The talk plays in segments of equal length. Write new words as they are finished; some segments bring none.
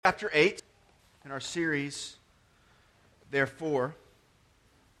Chapter 8 in our series, Therefore.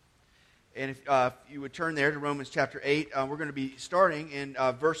 And if you would turn there to Romans chapter 8, we're going to be starting in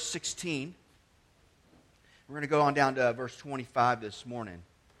verse 16. We're going to go on down to verse 25 this morning.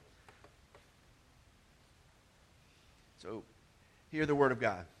 So, hear the word of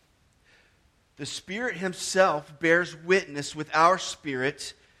God. The Spirit Himself bears witness with our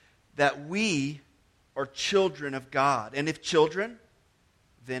spirit that we are children of God. And if children,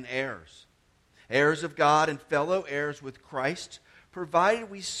 then heirs. Heirs of God and fellow heirs with Christ, provided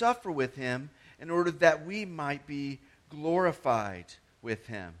we suffer with Him in order that we might be glorified with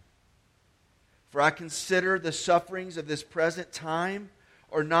Him. For I consider the sufferings of this present time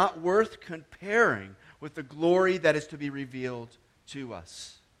are not worth comparing with the glory that is to be revealed to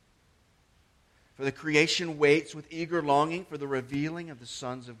us. For the creation waits with eager longing for the revealing of the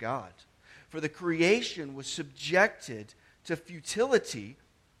sons of God. For the creation was subjected to futility,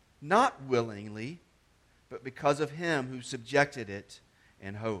 not willingly, but because of Him who subjected it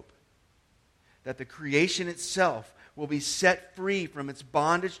in hope. That the creation itself will be set free from its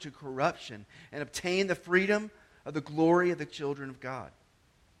bondage to corruption and obtain the freedom of the glory of the children of God.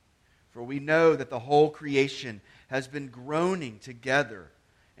 For we know that the whole creation has been groaning together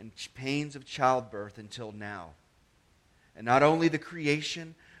in pains of childbirth until now. And not only the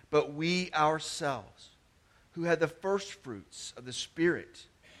creation, but we ourselves, who had the first fruits of the Spirit,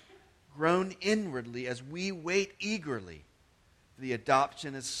 groan inwardly as we wait eagerly for the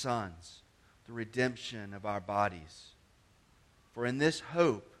adoption as sons, the redemption of our bodies. For in this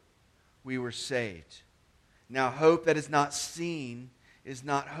hope we were saved. Now hope that is not seen is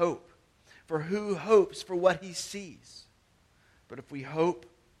not hope. For who hopes for what he sees? But if we hope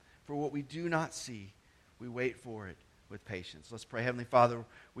for what we do not see, we wait for it with patience. Let's pray. Heavenly Father,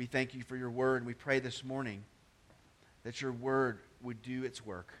 we thank You for Your word, and we pray this morning that Your word would do its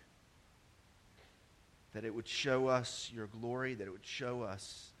work. That it would show us Your glory, that it would show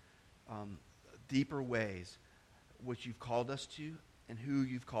us deeper ways which You've called us to and who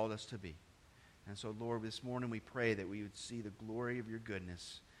You've called us to be. And so, Lord, this morning we pray that we would see the glory of Your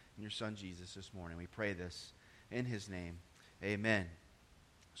goodness in Your Son Jesus this morning. We pray this in His name. Amen.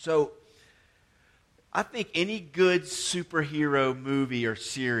 So, I think any good superhero movie or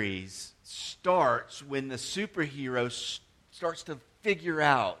series starts when the superhero starts to figure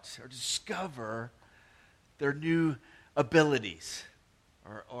out or discover their new abilities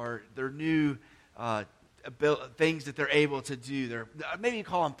or their new things that they're able to do. Maybe you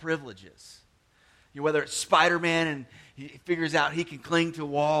call them privileges. Whether it's Spider-Man and he figures out he can cling to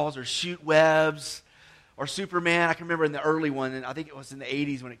walls or shoot webs, or Superman. I can remember in the early one, and I think it was in the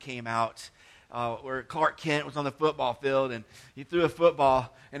 80s when it came out, where Clark Kent was on the football field and he threw a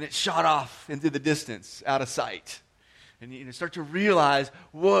football and it shot off into the distance out of sight. And you start to realize,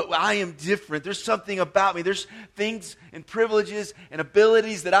 whoa, I am different. There's something about me. There's things and privileges and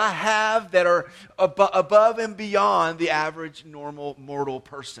abilities that I have that are above and beyond the average, normal, mortal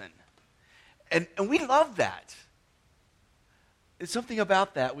person. And we love that. It's something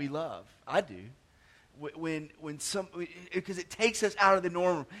about that we love. I do. Because it takes us out of the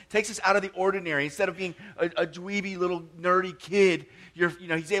norm, takes us out of the ordinary. Instead of being a dweeby little nerdy kid,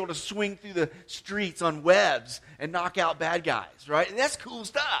 he's able to swing through the streets on webs and knock out bad guys, right? And that's cool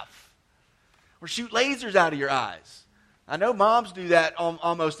stuff. Or shoot lasers out of your eyes. I know moms do that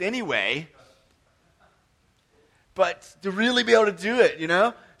almost anyway, but to really be able to do it,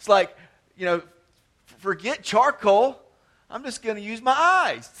 it's like, forget charcoal. I'm just going to use my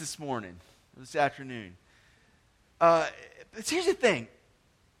eyes this afternoon. But here's the thing.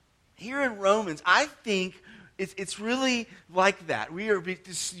 Here in Romans, I think it's really like that.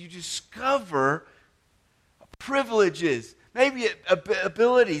 You discover privileges, maybe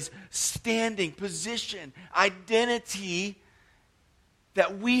abilities, standing, position, identity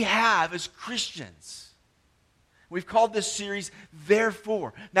that we have as Christians. We've called this series,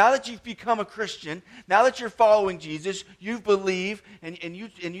 Therefore. Now that you've become a Christian, now that you're following Jesus, you've believed and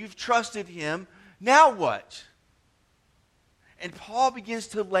you've trusted Him, now what? And Paul begins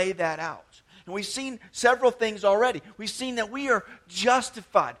to lay that out. And we've seen several things already. We've seen that we are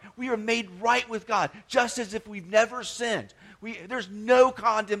justified. We are made right with God, just as if we've never sinned. There's no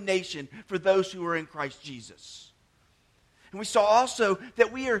condemnation for those who are in Christ Jesus. And we saw also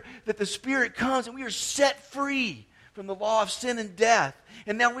that the Spirit comes and we are set free from the law of sin and death.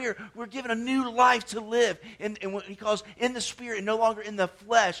 And now we're given a new life to live. And what he calls in the Spirit and no longer in the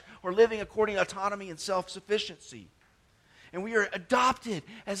flesh, or living according to autonomy and self-sufficiency. And we are adopted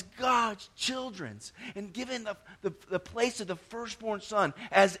as God's children and given the place of the firstborn son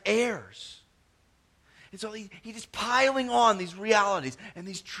as heirs. And so he's just piling on these realities and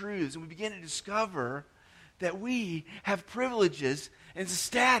these truths. And we begin to discover that we have privileges and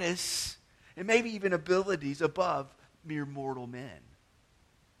status and maybe even abilities above mere mortal men.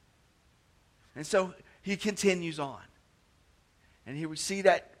 And so he continues on. And here we see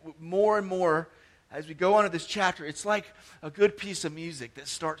that more and more as we go on to this chapter. It's like a good piece of music that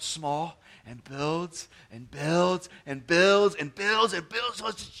starts small and builds and builds and builds and builds and builds. So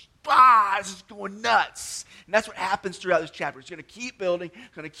it's just going nuts. And that's what happens throughout this chapter. It's going to keep building,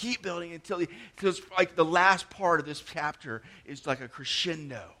 until it's like the last part of this chapter is like a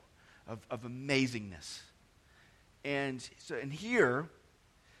crescendo of amazingness. And so, and here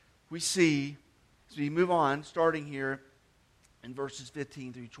we see, as we move on, starting here in verses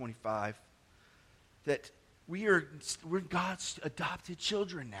 15 through 25, that we're God's adopted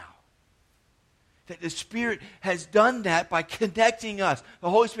children now. That the Spirit has done that by connecting us. The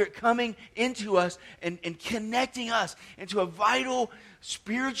Holy Spirit coming into us and connecting us into a vital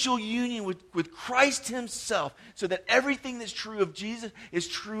spiritual union with Christ himself, so that everything that's true of Jesus is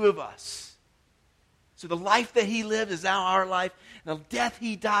true of us. So the life that he lived is now our life. And the death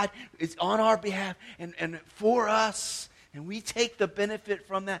he died is on our behalf and for us. And we take the benefit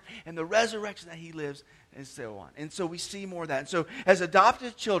from that, and the resurrection that he lives, and so on. And so we see more of that. And so as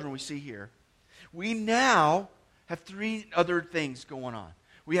adopted children, we see here, we now have three other things going on.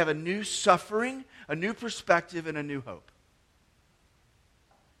 We have a new suffering, a new perspective, and a new hope.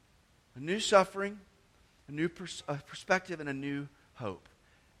 A new suffering, a new perspective, and a new hope.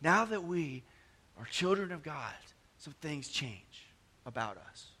 Now that we are children of God, some things change about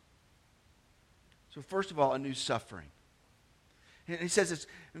us. So first of all, a new suffering. And he says this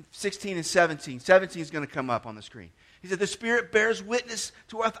in 16 and 17. 17 is going to come up on the screen. He said, the Spirit bears witness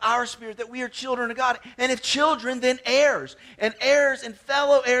to our spirit that we are children of God. And if children, then heirs. And heirs and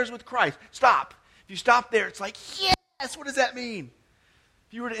fellow heirs with Christ. Stop. If you stop there, it's like, yes, what does that mean?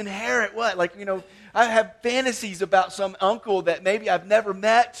 If you were to inherit what? Like, I have fantasies about some uncle that maybe I've never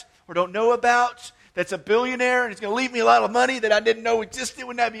met or don't know about, that's a billionaire and he's going to leave me a lot of money that I didn't know existed.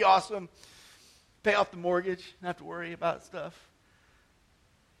 Wouldn't that be awesome? Pay off the mortgage, not have to worry about stuff.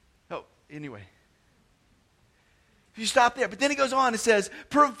 Oh, anyway. If you stop there. But then he goes on and says,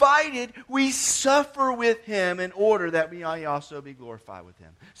 provided we suffer with him in order that we may also be glorified with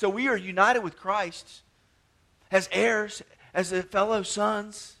him. So we are united with Christ as heirs, as the fellow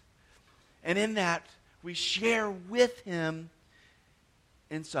sons. And in that, we share with him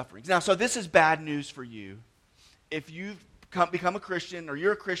in sufferings. Now, so this is bad news for you. If you've become a Christian, or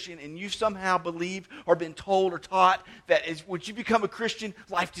you're a Christian, and you've somehow believed or been told or taught that once you become a Christian,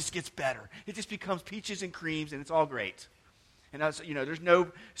 life just gets better. It just becomes peaches and creams, and it's all great. And there's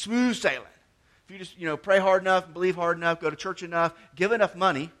no smooth sailing. If you just pray hard enough, believe hard enough, go to church enough, give enough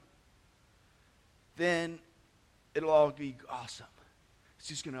money, then it'll all be awesome. It's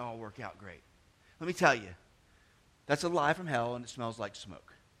just going to all work out great. Let me tell you, that's a lie from hell, and it smells like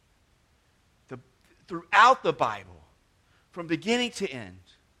smoke. Throughout the Bible, from beginning to end,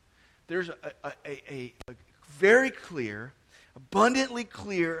 there's a very clear, abundantly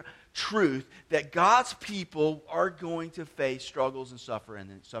clear truth that God's people are going to face struggles and suffering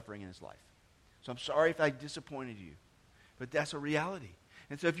in his life. So I'm sorry if I disappointed you, but that's a reality.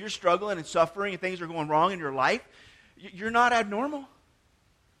 And so if you're struggling and suffering and things are going wrong in your life, you're not abnormal.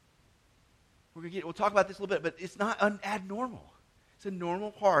 We'll talk about this a little bit, but it's not abnormal. It's a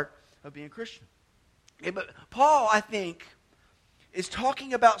normal part of being a Christian. Okay, but Paul, I think, is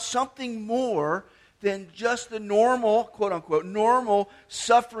talking about something more than just the normal, quote-unquote, normal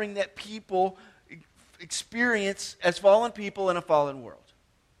suffering that people experience as fallen people in a fallen world.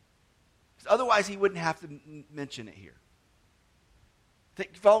 Otherwise, he wouldn't have to mention it here.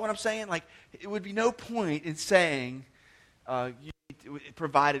 Follow what I'm saying? Like, it would be no point in saying,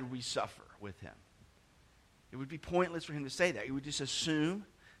 provided we suffer with him. It would be pointless for him to say that. He would just assume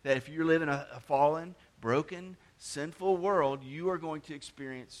that if you live in a fallen, broken, sinful world, you are going to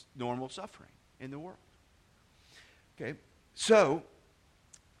experience normal suffering in the world. Okay, so,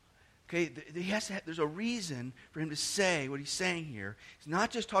 there's a reason for him to say what he's saying here. He's not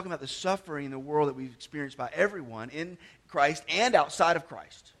just talking about the suffering in the world that we've experienced by everyone in Christ and outside of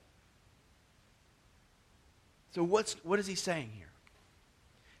Christ. So what is he saying here?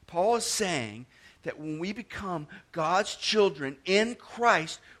 Paul is saying that when we become God's children in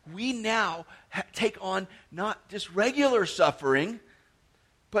Christ, we now take on not just regular suffering,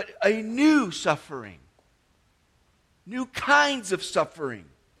 but a new suffering. New kinds of suffering.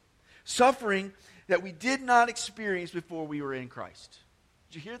 Suffering that we did not experience before we were in Christ.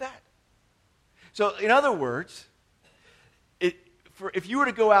 Did you hear that? So, in other words, if you were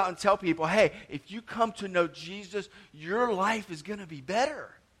to go out and tell people, hey, if you come to know Jesus, your life is going to be better.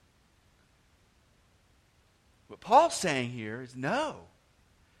 What Paul's saying here is no.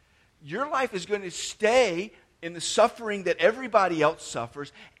 Your life is going to stay in the suffering that everybody else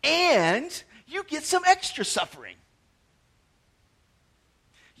suffers, and you get some extra suffering.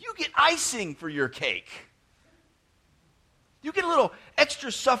 You get icing for your cake. You get a little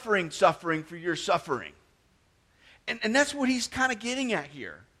extra suffering for your suffering. And that's what he's kind of getting at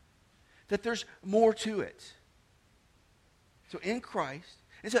here. That there's more to it. So in Christ,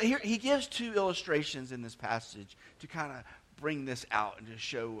 and so here he gives two illustrations in this passage to kind of bring this out and to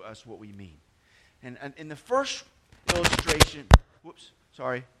show us what we mean. And in the first illustration,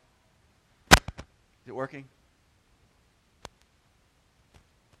 sorry. Is it working?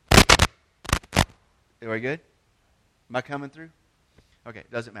 Are we good? Am I coming through? Okay,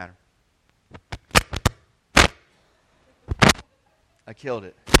 doesn't matter. I killed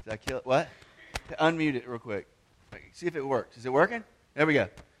it. Did I kill it? What? Unmute it real quick. See if it works. Is it working? There we go.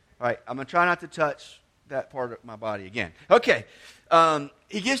 All right, I'm going to try not to touch that part of my body again. Okay,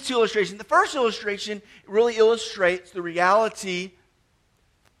 he gives two illustrations. The first illustration really illustrates the reality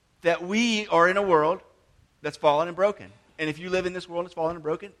that we are in a world that's fallen and broken. And if you live in this world that's fallen and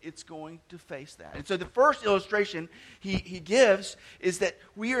broken, it's going to face that. And so the first illustration he gives is that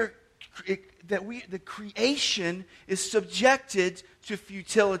the creation is subjected to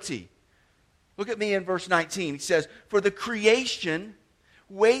futility. Look at me in verse 19. He says, "For the creation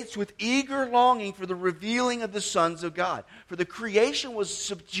waits with eager longing for the revealing of the sons of God. For the creation was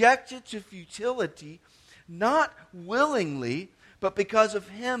subjected to futility, not willingly, but because of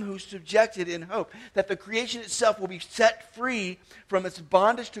him who subjected in hope, that the creation itself will be set free from its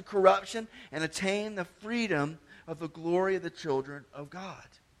bondage to corruption and attain the freedom of the glory of the children of God."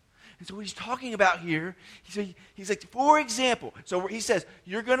 And so what he's talking about here, he's like, for example, so he says,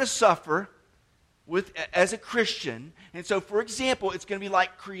 you're going to suffer as a Christian. And so, for example, it's going to be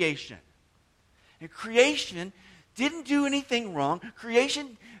like creation. And creation didn't do anything wrong.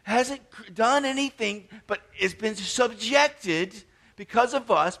 Creation hasn't done anything, but it's been subjected because of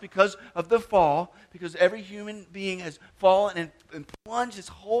us, because of the fall, because every human being has fallen and plunged this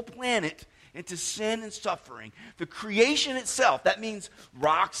whole planet into sin and suffering. The creation itself, that means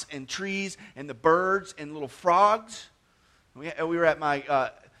rocks and trees and the birds and little frogs. We were at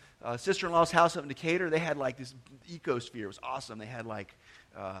my sister-in-law's house up in Decatur. They had like this ecosphere. It was awesome. They had like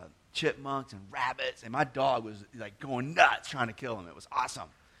chipmunks and rabbits, and my dog was like going nuts trying to kill them. It was awesome.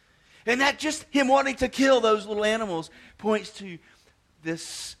 And that just him wanting to kill those little animals points to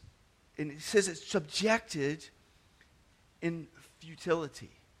this, and it says it's subjected in futility.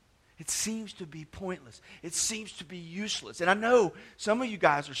 It seems to be pointless. It seems to be useless. And I know some of you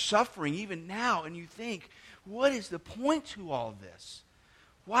guys are suffering even now, and you think, what is the point to all this?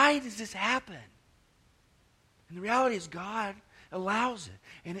 Why does this happen? And the reality is God allows it.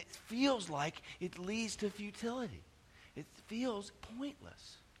 And it feels like it leads to futility. It feels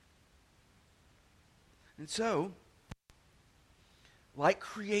pointless. And so, like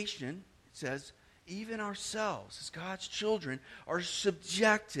creation, it says, even ourselves, as God's children, are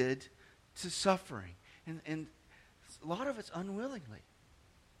subjected to suffering. And a lot of it's unwillingly.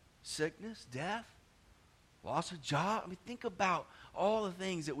 Sickness, death, loss of job. I mean, think about all the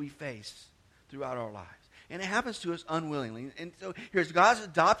things that we face throughout our lives. And it happens to us unwillingly. And so here's God's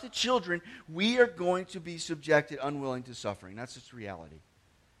adopted children. We are going to be subjected unwilling to suffering. That's just reality.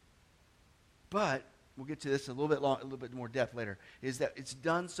 But we'll get to this a little bit more depth later. Is that it's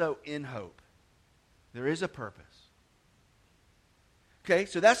done so in hope. There is a purpose. Okay,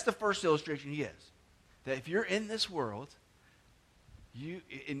 so that's the first illustration he gives. That if you're in this world,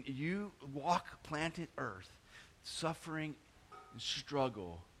 you walk planet Earth, suffering and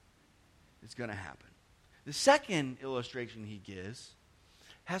struggle is going to happen. The second illustration he gives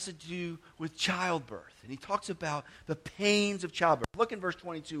has to do with childbirth. And he talks about the pains of childbirth. Look in verse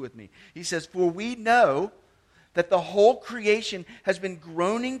 22 with me. He says, "For we know that the whole creation has been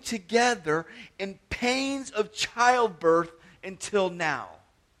groaning together in pains of childbirth until now."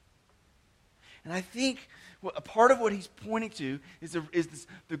 And I think a part of what he's pointing to is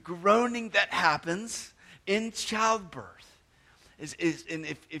the groaning that happens in childbirth. And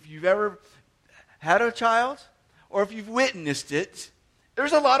if you've ever had a child, or if you've witnessed it,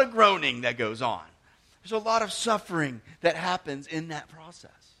 there's a lot of groaning that goes on. There's a lot of suffering that happens in that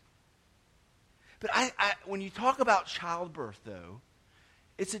process. But when you talk about childbirth, though,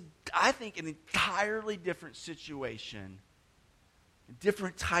 it's, I think, an entirely different situation, a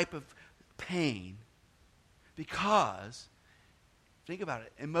different type of pain, because, think about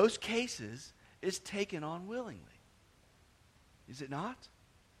it, in most cases, it's taken on willingly. Is it not?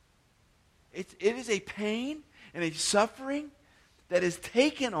 It is a pain and a suffering that is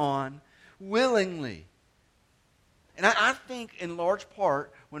taken on willingly. And I think in large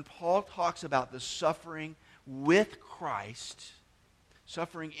part when Paul talks about the suffering with Christ,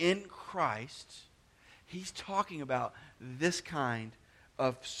 suffering in Christ, he's talking about this kind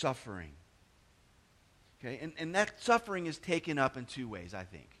of suffering. Okay, and that suffering is taken up in two ways, I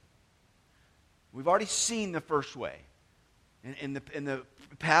think. We've already seen the first way. In the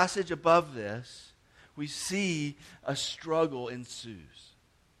passage above this, we see a struggle ensues.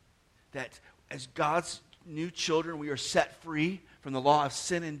 That as God's new children, we are set free from the law of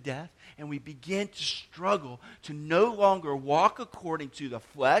sin and death, and we begin to struggle to no longer walk according to the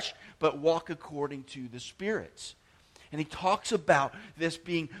flesh, but walk according to the Spirit. And he talks about this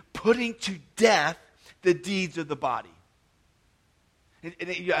being putting to death the deeds of the body.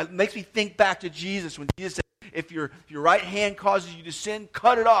 It makes me think back to Jesus when Jesus said, if your right hand causes you to sin,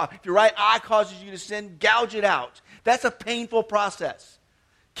 cut it off. If your right eye causes you to sin, gouge it out. That's a painful process.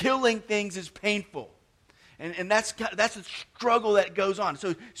 Killing things is painful. And that's a struggle that goes on. So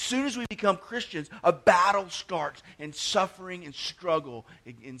as soon as we become Christians, a battle starts, and suffering and struggle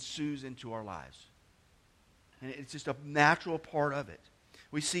ensues into our lives. And it's just a natural part of it.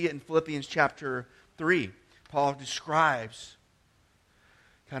 We see it in Philippians chapter 3. Paul describes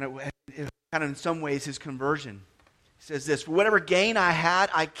kind of in some ways his conversion. He says this, for whatever gain I had,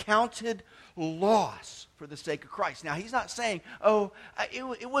 I counted loss for the sake of Christ. Now, he's not saying,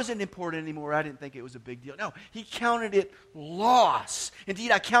 it wasn't important anymore. I didn't think it was a big deal. No, he counted it loss.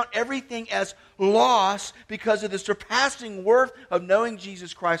 Indeed, I count everything as loss because of the surpassing worth of knowing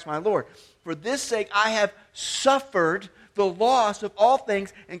Jesus Christ my Lord. For this sake, I have suffered the loss of all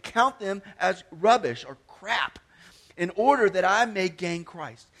things and count them as rubbish or crap, in order that I may gain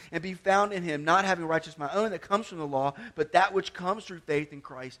Christ and be found in him, not having righteousness my own that comes from the law, but that which comes through faith in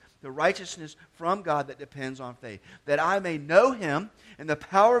Christ, the righteousness from God that depends on faith, that I may know him and the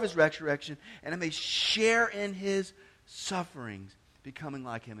power of his resurrection, and I may share in his sufferings, becoming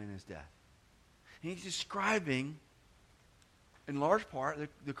like him in his death. And he's describing, in large part,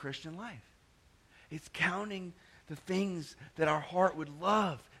 the Christian life. It's counting the things that our heart would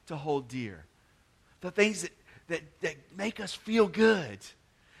love to hold dear, the things that make us feel good,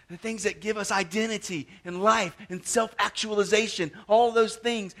 the things that give us identity and life and self-actualization, all those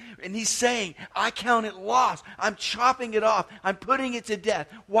things. And he's saying, I count it loss. I'm chopping it off. I'm putting it to death.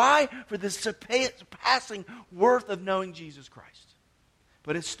 Why? For the surpassing worth of knowing Jesus Christ.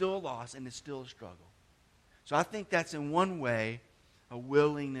 But it's still a loss and it's still a struggle. So I think that's in one way a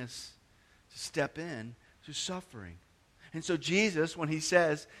willingness to step in to suffering. And so Jesus, when he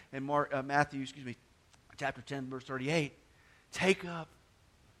says in Matthew chapter 10, verse 38, take up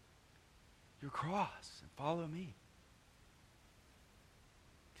your cross and follow me.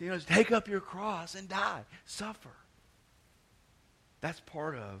 Take up your cross and die. Suffer. That's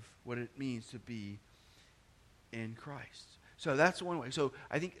part of what it means to be in Christ. So that's one way. So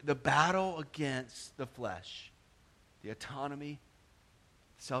I think the battle against the flesh, the autonomy,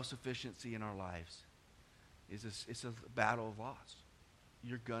 self-sufficiency in our lives, it's a battle of loss.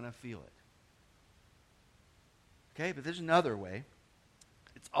 You're going to feel it. Okay, but there's another way.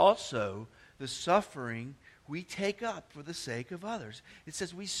 It's also the suffering we take up for the sake of others. It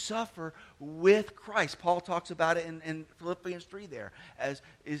says we suffer with Christ. Paul talks about it in Philippians 3 there, as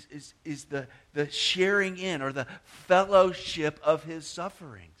is the sharing in or the fellowship of his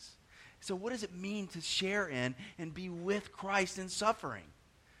sufferings. So what does it mean to share in and be with Christ in suffering?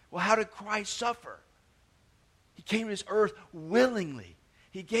 Well, how did Christ suffer? He came to this earth willingly.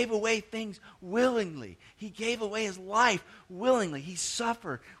 He gave away things willingly. He gave away his life willingly. He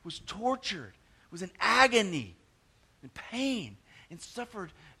suffered, was tortured, was in agony and pain, and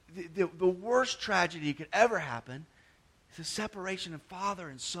suffered the worst tragedy could ever happen. It's the separation of Father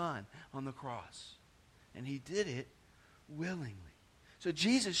and Son on the cross. And he did it willingly. So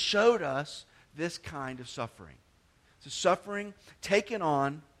Jesus showed us this kind of suffering. It's a suffering taken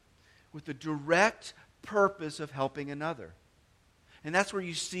on with the direct purpose of helping another. And that's where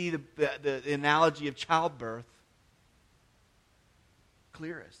you see the analogy of childbirth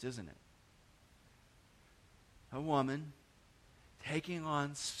clearest, isn't it? A woman taking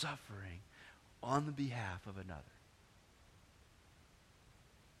on suffering on the behalf of another.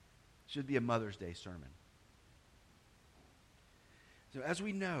 Should be a Mother's Day sermon. So as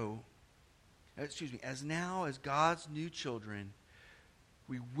we know, as God's new children,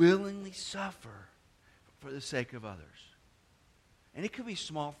 we willingly suffer for the sake of others. And it could be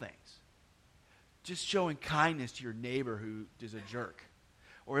small things. Just showing kindness to your neighbor who is a jerk.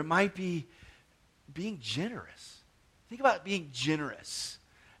 Or it might be being generous Think about being generous.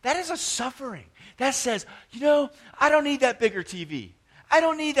 That is a suffering. That says, I don't need that bigger TV. I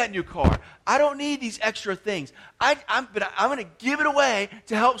don't need that new car. I don't need these extra things. But I'm going to give it away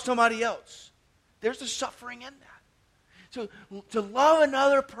to help somebody else. There's a suffering in that. So to love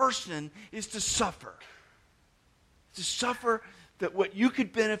another person is to suffer. To suffer that what you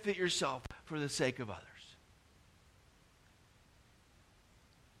could benefit yourself for the sake of others.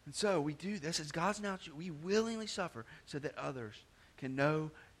 And so we do this as God's now. We willingly suffer so that others can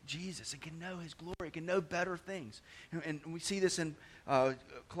know Jesus and can know his glory, can know better things. And we see this in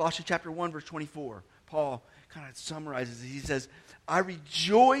Colossians chapter 1, verse 24. Paul kind of summarizes it. He says, I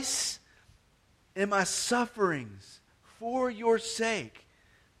rejoice in my sufferings for your sake.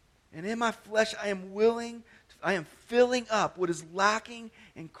 And in my flesh I am filling up what is lacking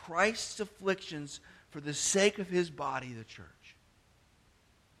in Christ's afflictions for the sake of his body, the church.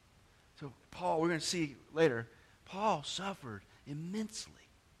 So Paul, we're going to see later, Paul suffered immensely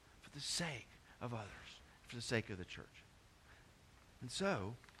for the sake of others, for the sake of the church. And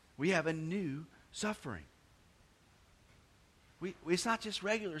so, we have a new suffering. It's not just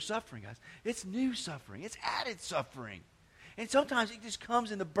regular suffering, guys. It's new suffering. It's added suffering. And sometimes it just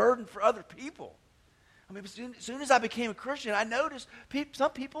comes in the burden for other people. I mean, as soon as I became a Christian, I noticed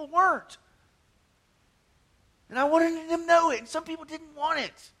some people weren't. And I wanted them to know it, and some people didn't want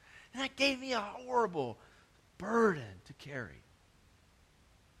it. And that gave me a horrible burden to carry.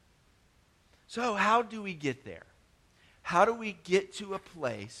 So how do we get there? How do we get to a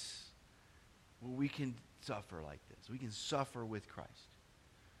place where we can suffer like this? We can suffer with Christ.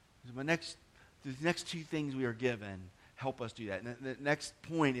 So the next two things we are given help us do that. And the next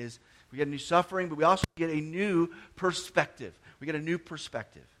point is we get a new suffering, but we also get a new perspective. We get a new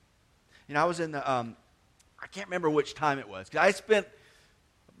perspective. I was in the, I can't remember which time it was, because I spent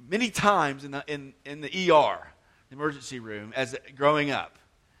many times in the ER, the emergency room, growing up.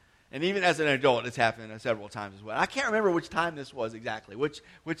 And even as an adult, it's happened several times as well. I can't remember which time this was exactly, which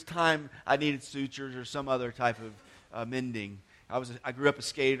time I needed sutures or some other type of mending. I grew up a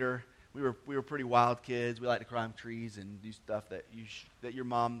skater. We were pretty wild kids. We liked to climb trees and do stuff that your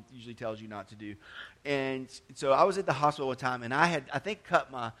mom usually tells you not to do. And so I was at the hospital one time, and I think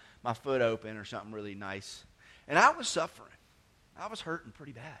cut my foot open or something really nice. And I was suffering. I was hurting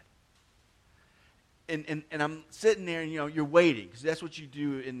pretty bad. And I'm sitting there, and you're waiting, because that's what you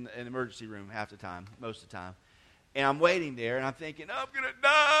do in an emergency room half the time, most of the time. And I'm waiting there, and I'm thinking, I'm going to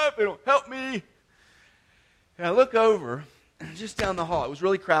die if they don't help me. And I look over, just down the hall. It was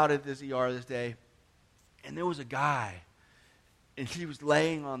really crowded, this ER this day. And there was a guy, and he was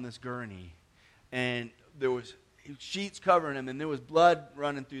laying on this gurney, and there was sheets covering him, and there was blood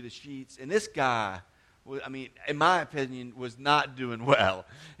running through the sheets. And this guy, in my opinion, was not doing well.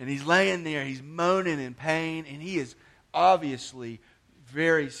 And he's laying there, he's moaning in pain, and he is obviously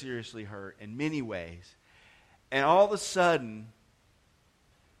very seriously hurt in many ways. And all of a sudden,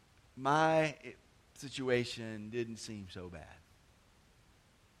 my situation didn't seem so bad.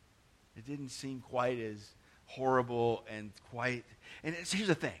 It didn't seem quite as horrible and here's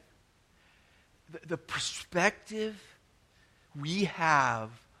the thing. The perspective we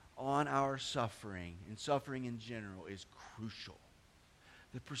have on our suffering, and suffering in general, is crucial.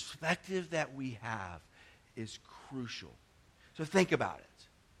 The perspective that we have is crucial. So think about it.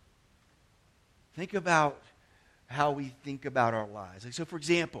 Think about how we think about our lives. So for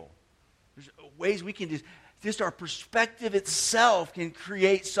example, there's ways we can just our perspective itself can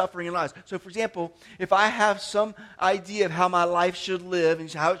create suffering in lives. So for example, if I have some idea of how my life should live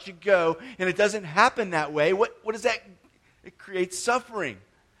and how it should go, and it doesn't happen that way, what does that? It creates suffering.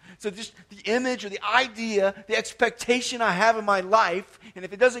 So just the image or the idea, the expectation I have in my life, and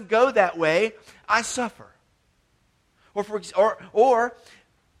if it doesn't go that way, I suffer. Or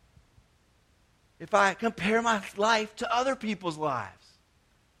if I compare my life to other people's lives.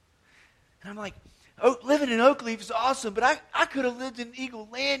 And I'm like, living in Oakleaf is awesome, but I could have lived in Eagle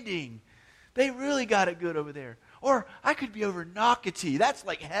Landing. They really got it good over there. Or I could be over Nocatee. That's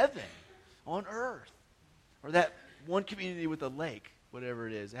like heaven on earth. Or that one community with a lake, whatever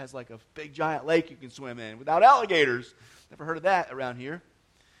it is. It has like a big giant lake you can swim in without alligators. Never heard of that around here.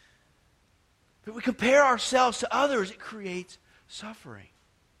 But we compare ourselves to others, it creates suffering.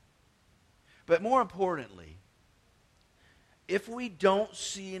 But more importantly, if we don't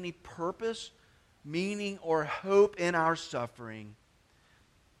see any purpose, meaning, or hope in our suffering,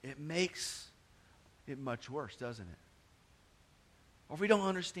 it makes it much worse, doesn't it? Or if we don't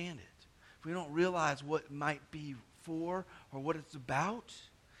understand it, if we don't realize what it might be for or what it's about,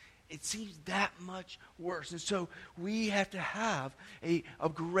 it seems that much worse. And so we have to have a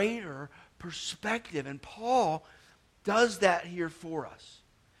greater perspective. And Paul does that here for us.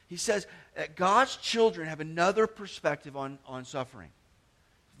 He says that God's children have another perspective on suffering.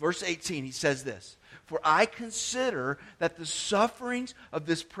 Verse 18, he says this, "For I consider that the sufferings of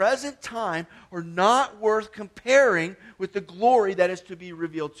this present time are not worth comparing with the glory that is to be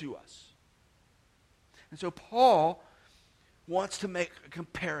revealed to us." And so Paul wants to make a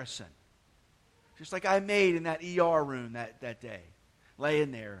comparison. Just like I made in that ER room that day,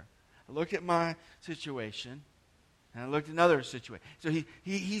 laying there. I looked at my situation, and I looked at another situation. So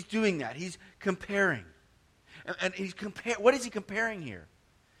he's doing that. He's comparing. And what is he comparing here?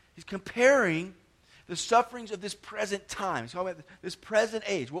 He's comparing the sufferings of this present time. He's talking about this present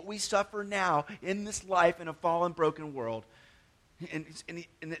age, what we suffer now in this life in a fallen, broken world. And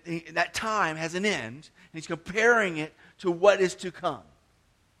that time has an end. And he's comparing it to what is to come.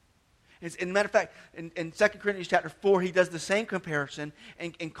 As a matter of fact, in 2 Corinthians chapter 4, he does the same comparison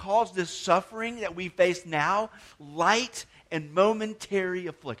and calls this suffering that we face now light and momentary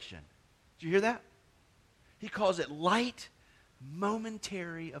affliction. Did you hear that? He calls it light,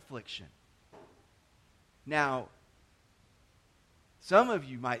 momentary affliction. Now, some of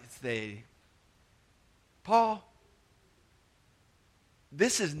you might say, Paul,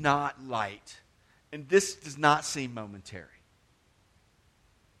 this is not light, and this does not seem momentary.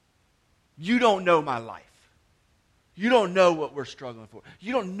 You don't know my life. You don't know what we're struggling for.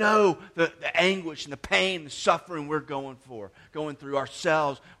 You don't know the anguish and the pain and the suffering we're going through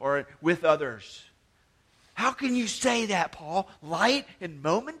ourselves or with others. How can you say that, Paul? Light and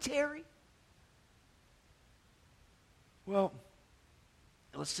momentary? Well,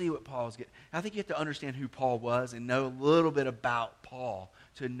 let's see what Paul's getting. I think you have to understand who Paul was and know a little bit about Paul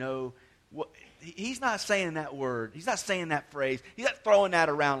to know what. He's not saying that word. He's not saying that phrase. He's not throwing that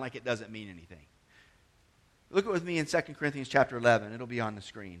around like it doesn't mean anything. Look with me in 2 Corinthians chapter 11. It'll be on the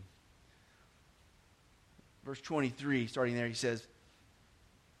screen. Verse 23, starting there, he says,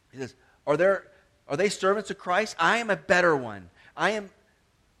 Are they servants of Christ? I am a better one. I am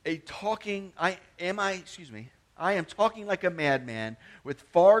talking like a madman, with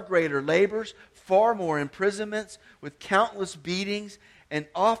far greater labors, far more imprisonments, with countless beatings, and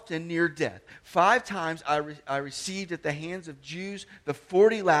often near death. 5 times I received at the hands of Jews the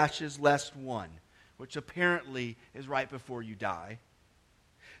 40 lashes less one, which apparently is right before you die.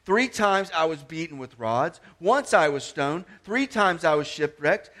 3 times I was beaten with rods. Once I was stoned. 3 times I was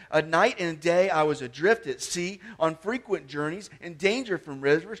shipwrecked. A night and a day I was adrift at sea, on frequent journeys, in danger from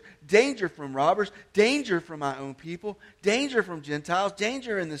rivers, danger from robbers, danger from my own people, danger from Gentiles,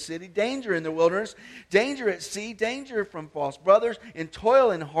 danger in the city, danger in the wilderness, danger at sea, danger from false brothers, in toil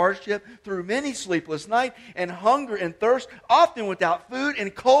and hardship, through many sleepless nights, and hunger and thirst, often without food,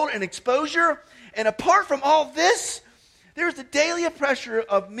 and cold and exposure. And apart from all this, there's the daily pressure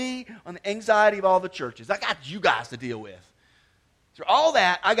of me on the anxiety of all the churches. I got you guys to deal with. So all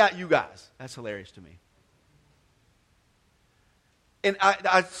that, I got you guys. That's hilarious to me. And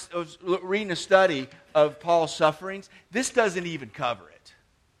I was reading a study of Paul's sufferings. This doesn't even cover it.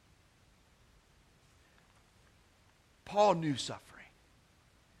 Paul knew suffering.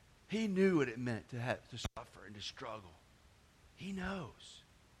 He knew what it meant to suffer and to struggle. He knows.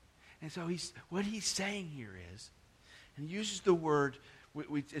 And so what he's saying here is, and he uses the word,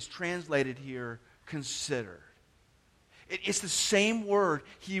 it's translated here, consider. It's the same word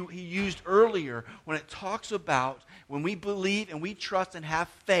he used earlier when it talks about when we believe and we trust and have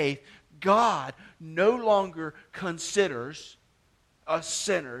faith, God no longer considers us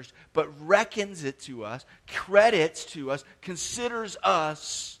sinners, but reckons it to us, credits to us, considers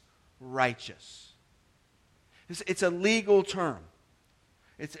us righteous. It's a legal term.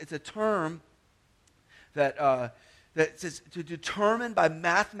 It's a term that says to determine by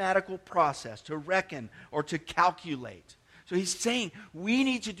mathematical process, to reckon or to calculate. So he's saying we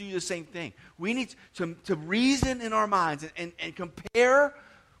need to do the same thing. We need to reason in our minds and compare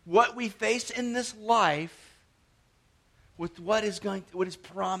what we face in this life with what is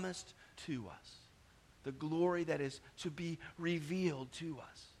promised to us. The glory that is to be revealed to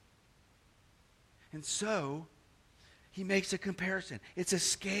us. And so he makes a comparison. It's a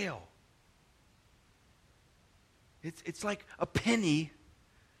scale. It's like a penny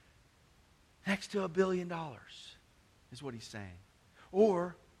next to $1 billion, is what he's saying.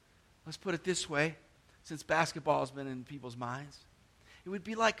 Or, let's put it this way, since basketball has been in people's minds, it would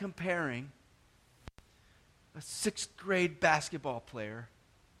be like comparing a 6th grade basketball player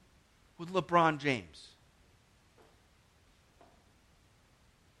with LeBron James.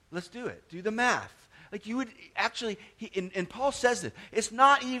 Let's do it. Do the math. Like you would actually, and Paul says this, it's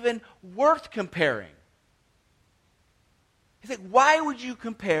not even worth comparing. He's like, why would you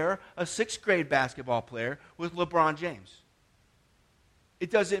compare a 6th grade basketball player with LeBron James? It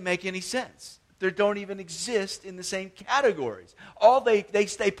doesn't make any sense. They don't even exist in the same categories. All they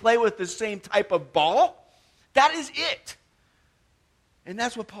play with the same type of ball. That is it. And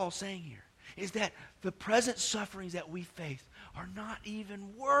that's what Paul's saying here, is that the present sufferings that we face are not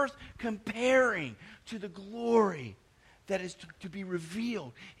even worth comparing to the glory that is to be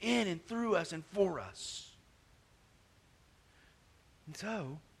revealed in and through us and for us. And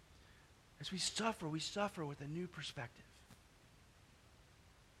so, as we suffer with a new perspective.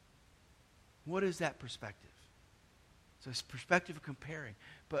 What is that perspective? So it's perspective of comparing.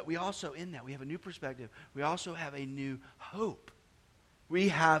 But we also, in that, we have a new perspective. We also have a new hope. We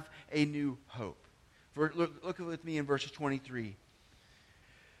have a new hope. Look with me in verses 23. It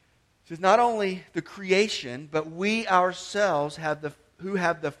says, not only the creation, but we ourselves who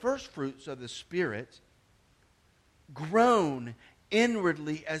have the first fruits of the Spirit groan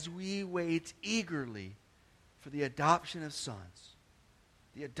inwardly as we wait eagerly for the adoption of sons,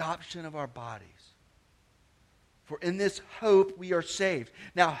 the adoption of our bodies. For in this hope we are saved.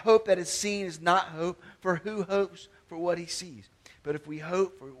 Now, hope that is seen is not hope, for who hopes for what he sees? But if we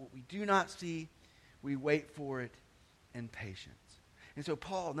hope for what we do not see, we wait for it in patience. And so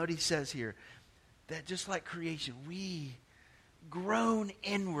Paul, note he says here, that just like creation, we groan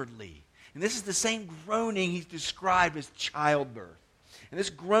inwardly. And this is the same groaning he's described as childbirth. And this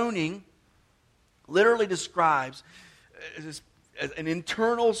groaning literally describes as an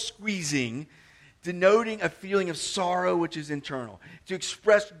internal squeezing, denoting a feeling of sorrow which is internal. To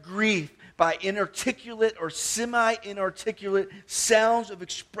express grief by inarticulate or semi-inarticulate sounds of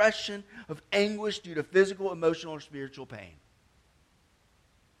expression of anguish due to physical, emotional, or spiritual pain.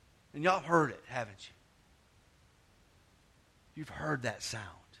 And y'all heard it, haven't you? You've heard that sound.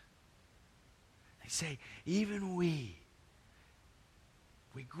 They say, even we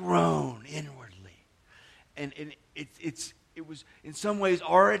groan inwardly. And it was in some ways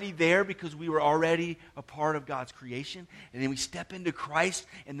already there because we were already a part of God's creation. And then we step into Christ,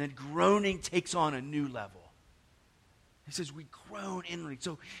 and then groaning takes on a new level. He says we groan inwardly.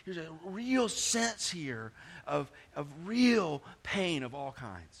 So there's a real sense here of real pain of all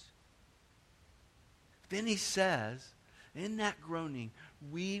kinds. Then he says, in that groaning,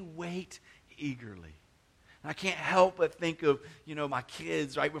 we wait eagerly. And I can't help but think of, my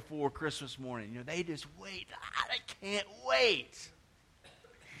kids right before Christmas morning. They just wait. I can't wait.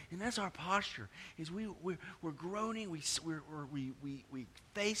 And that's our posture. Is we're groaning. We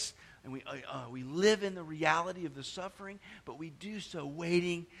face and we live in the reality of the suffering, but we do so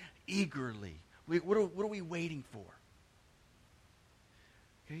waiting eagerly. What are we waiting for?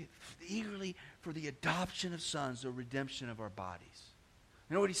 Okay? Eagerly for the adoption of sons, the redemption of our bodies.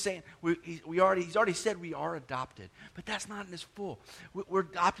 You know what he's saying? He's already said we are adopted, but that's not in his full. We're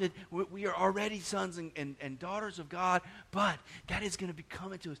adopted. We are already sons and daughters of God, but that is going to be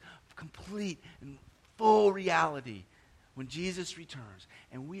coming to us complete and full reality when Jesus returns,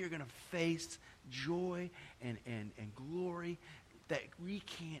 and we are going to face joy and glory that we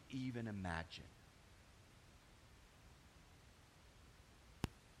can't even imagine.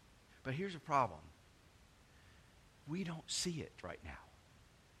 But here's a problem. We don't see it right now.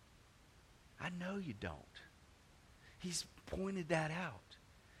 I know you don't. He's pointed that out.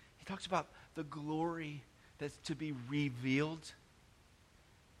 He talks about the glory that's to be revealed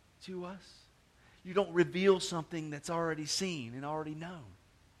to us. You don't reveal something that's already seen and already known.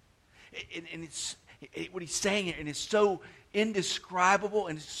 And it's what he's saying, and it's so indescribable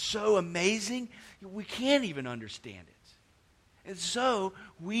and it's so amazing, we can't even understand it. And so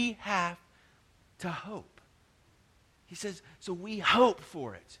we have to hope. He says, so we hope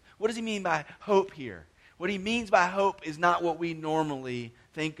for it. What does he mean by hope here? What he means by hope is not what we normally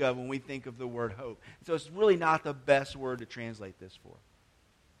think of when we think of the word hope. So it's really not the best word to translate this for.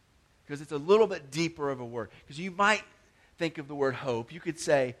 Because it's a little bit deeper of a word. Because you might think of the word hope. You could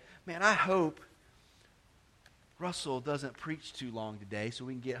say, man, I hope Russell doesn't preach too long today so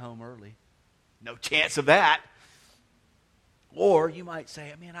we can get home early. No chance of that. Or you might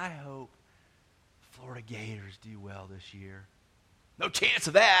say, man, I hope Florida Gators do well this year. No chance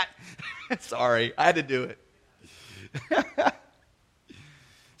of that. Sorry, I had to do it.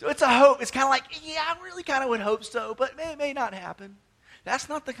 So it's a hope. It's kind of like, yeah, I really kind of would hope so, but it may not happen. That's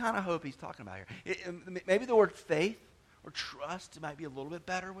not the kind of hope he's talking about here. Maybe the word faith or trust might be a little bit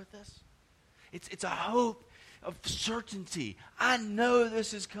better with this. It's a hope of certainty. I know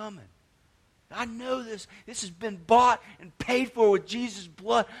this is coming. I know this. This has been bought and paid for with Jesus'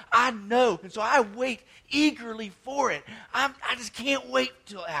 blood. I know. And so I wait eagerly for it. I just can't wait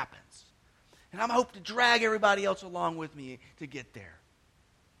till it happens. And I'm hoping to drag everybody else along with me to get there.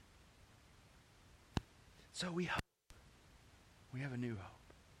 So we hope. We have a new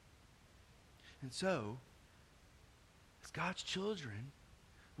hope. And so, as God's children,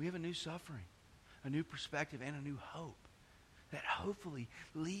 we have a new suffering, a new perspective, and a new hope that hopefully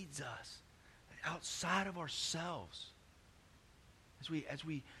leads us outside of ourselves. As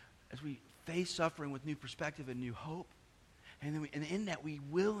we face suffering with new perspective and new hope, and in that we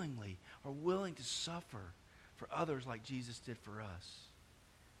willingly are willing to suffer for others like Jesus did for us.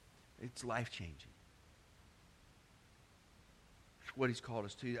 It's life-changing. It's what he's called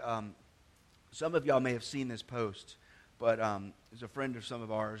us to. Some of y'all may have seen this post, but there's a friend of some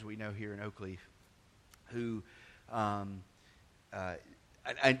of ours we know here in Oakleaf who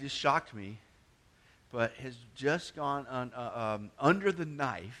it just shocked me, but has just gone under the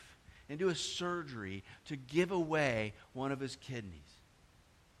knife into a surgery to give away one of his kidneys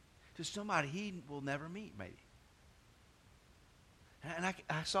to somebody he will never meet, maybe. And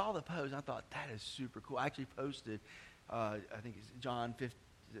I saw the post, and I thought, that is super cool. I actually posted, I think it's John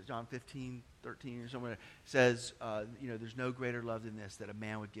 15, 13 or somewhere, says, there's no greater love than this, that a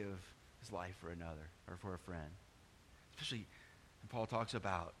man would give his life for another or for a friend. Especially when Paul talks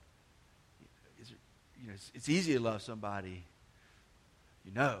about, it's easy to love somebody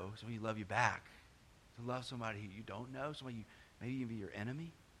somebody who love you back. To love somebody who you don't know, somebody maybe even be your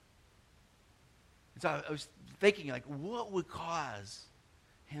enemy. And so I was thinking, what would cause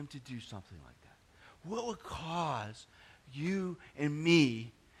him to do something like that? What would cause you and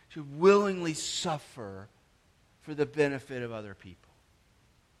me to willingly suffer for the benefit of other people?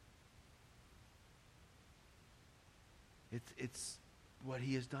 It's what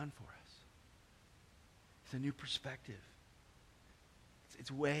he has done for us. It's a new perspective. It's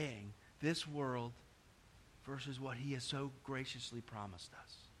weighing this world versus what he has so graciously promised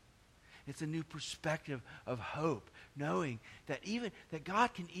us. It's a new perspective of hope, knowing that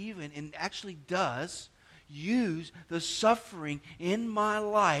God can even, and actually does, use the suffering in my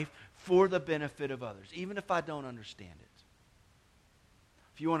life for the benefit of others, even if I don't understand it.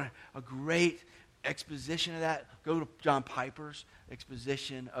 If you want a great exposition of that, go to John Piper's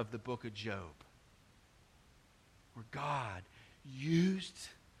exposition of the book of Job, where God used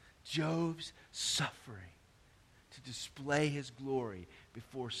Job's suffering to display his glory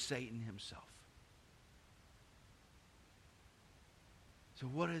before Satan himself. So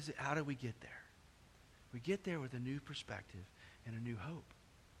what is it? How do we get there? We get there with a new perspective and a new hope.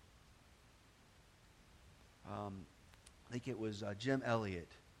 I think it was Jim Elliot,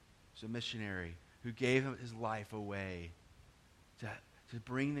 who's a missionary, who gave his life away to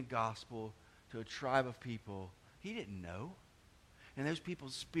bring the gospel to a tribe of people he didn't know. And those people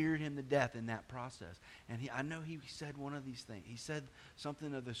speared him to death in that process. And I know he said one of these things. He said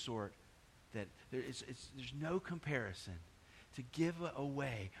something of the sort that there's no comparison to give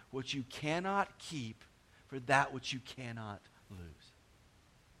away what you cannot keep for that which you cannot lose.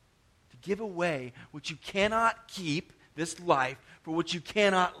 To give away what you cannot keep, this life, for what you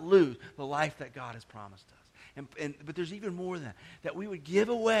cannot lose, the life that God has promised us. But there's even more than that we would give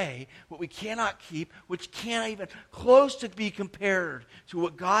away what we cannot keep, which can't even close to be compared to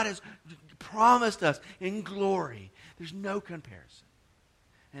what God has promised us in glory. There's no comparison.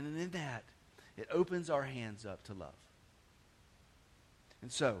 And in that, it opens our hands up to love. And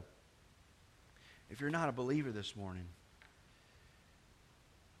so, if you're not a believer this morning,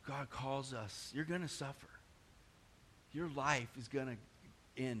 God calls us, you're going to suffer. Your life is going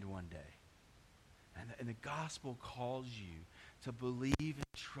to end one day. And the gospel calls you to believe and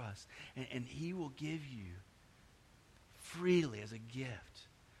trust. And he will give you freely as a gift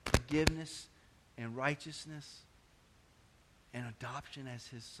forgiveness and righteousness and adoption as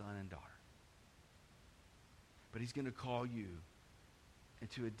his son and daughter. But he's going to call you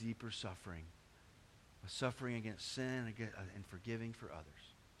into a deeper suffering. A suffering against sin and forgiving for others.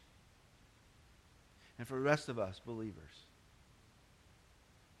 And for the rest of us, believers,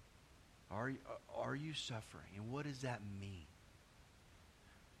 are you suffering? And what does that mean?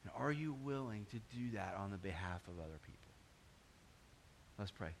 And are you willing to do that on the behalf of other people?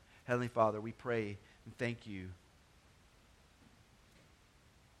 Let's pray. Heavenly Father, we pray and thank you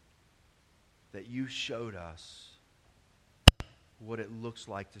that you showed us what it looks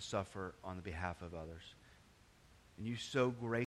like to suffer on the behalf of others. And you so graciously